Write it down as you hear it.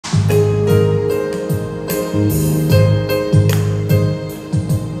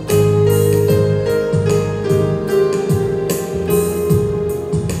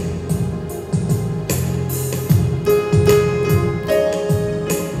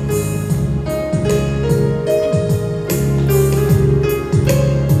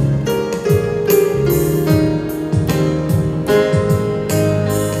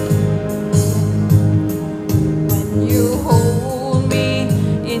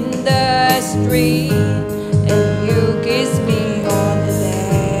street, and you kiss me on the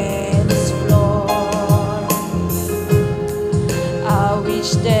dance floor. I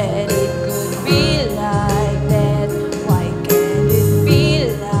wish that it could be like that. Why can't it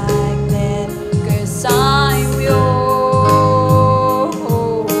be like that? 'Cause I'm yours.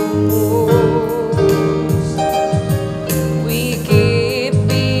 We keep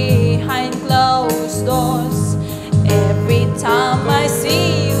behind closed doors. Every time I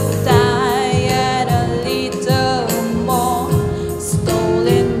see you tired a little more.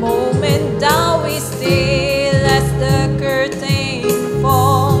 Stolen moment that we steal as the curtain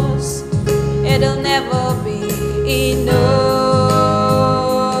falls. It'll never be enough.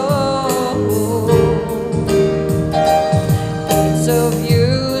 It's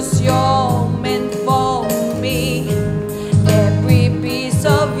obvious you're meant for me. Every piece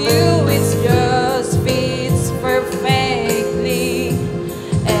of you is just fits perfectly.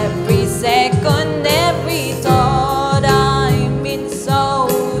 Every second, every thought, I'm in so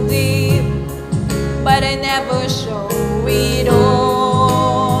deep, but I never show it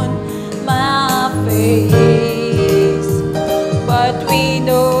on my face. But we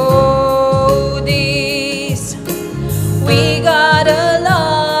know this, we got a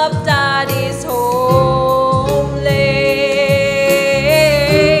love that is homeless.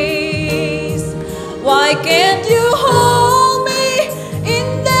 Why can't you hold me in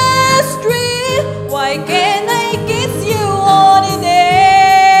the street? Why can't I kiss you on the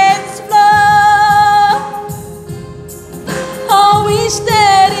dance floor? I wish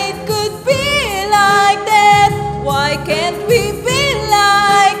that it could be like that. Why can't we be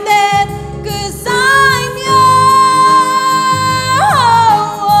like that? 'Cause I'm yours.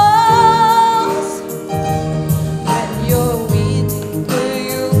 When you're with him, will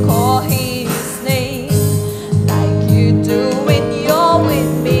you call his name like you do when you're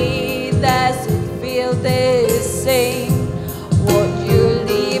with me? Does it feel the same? Would you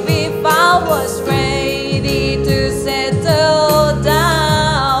leave if I was ready to settle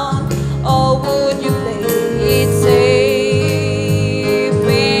down? Or would you play it safe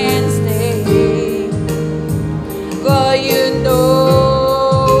and stay? Girl, you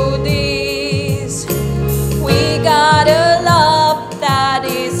know this, we got a love that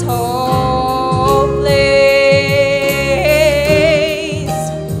is hopeless.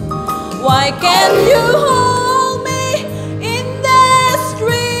 Why can't you hold me in the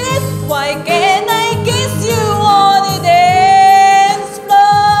street? Why can't I kiss you on the dance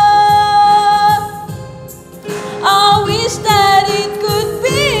floor? I wish that it could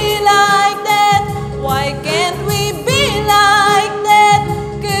be like that. Why can't we be like that?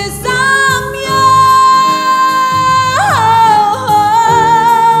 'Cause I'm yours.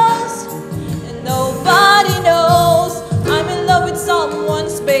 And nobody knows I'm in love with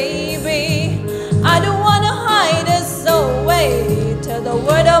someone's baby. I don't wanna hide us away. Tell the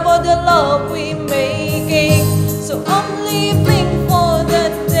world about the love we're making. So I'm living for the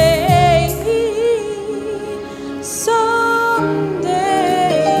day someday.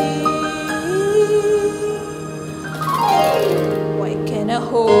 Why can't I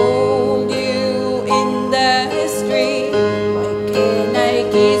hold you in the street? Why can't I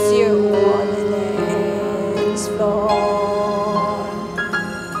kiss you on the dance floor?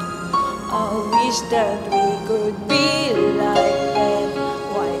 I wish that we could be like that.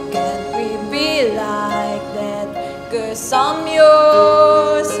 Why can't we be like that? 'Cause I'm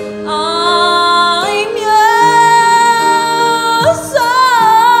yours, I'm yours. So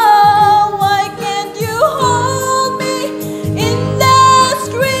why can't you hold me in the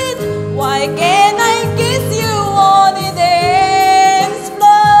street? Why can't I kiss you on the dance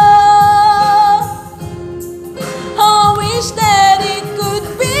floor? I wish that it could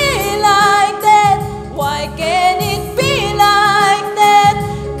be like that. Why can't it be like that?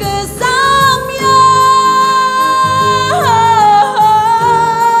 'Cause I'm yours.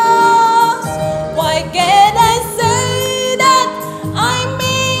 Why can't I say that I'm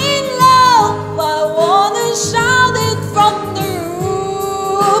in love? I wanna shout it from the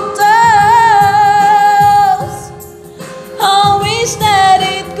rooftops. I wish that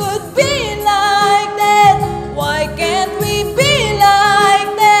it could be like that. Why can't we be like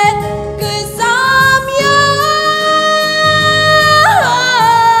that? 'Cause I'm yours.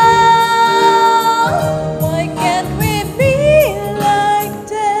 Why can't we be like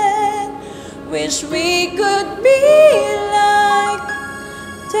that? Wish we could be like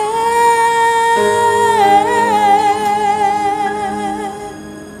that.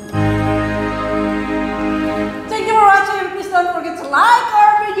 Thank you for watching. Please don't forget to like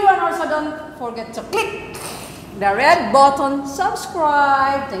our video and also don't forget to click the red button,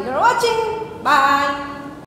 subscribe. Thank you for watching. Bye.